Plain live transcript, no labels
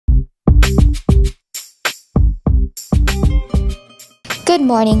Good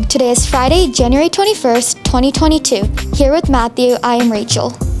morning. Today is Friday, January 21st, 2022. Here with Matthew, I am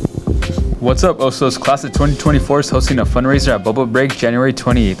Rachel. What's up, Osos? Class of 2024 is hosting a fundraiser at Bubble Break January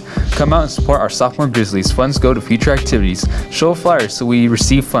 28th. Come out and support our sophomore Grizzlies. Funds go to future activities. Show a flyer so we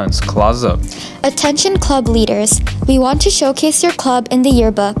receive funds. Claws up. Attention club leaders. We want to showcase your club in the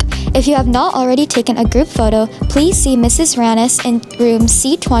yearbook. If you have not already taken a group photo, please see Mrs. Rannis in room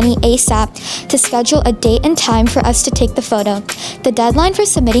C20 ASAP to schedule a date and time for us to take the photo. The deadline for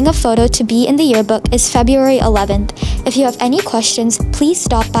submitting a photo to be in the yearbook is February 11th. If you have any questions, please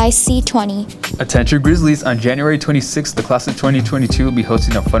stop by C20. Attention Grizzlies, on January 26th, the class of 2022 will be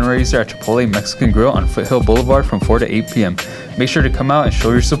hosting a fundraiser at Chipotle Mexican Grill on Foothill Boulevard from 4 to 8 p.m. Make sure to come out and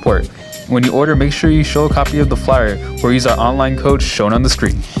show your support. When you order, make sure you show a copy of the flyer or use our online code shown on the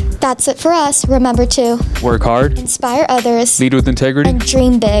screen. That's it for us. Remember to work hard, inspire others, lead with integrity, and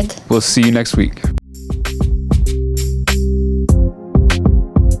dream big. We'll see you next week.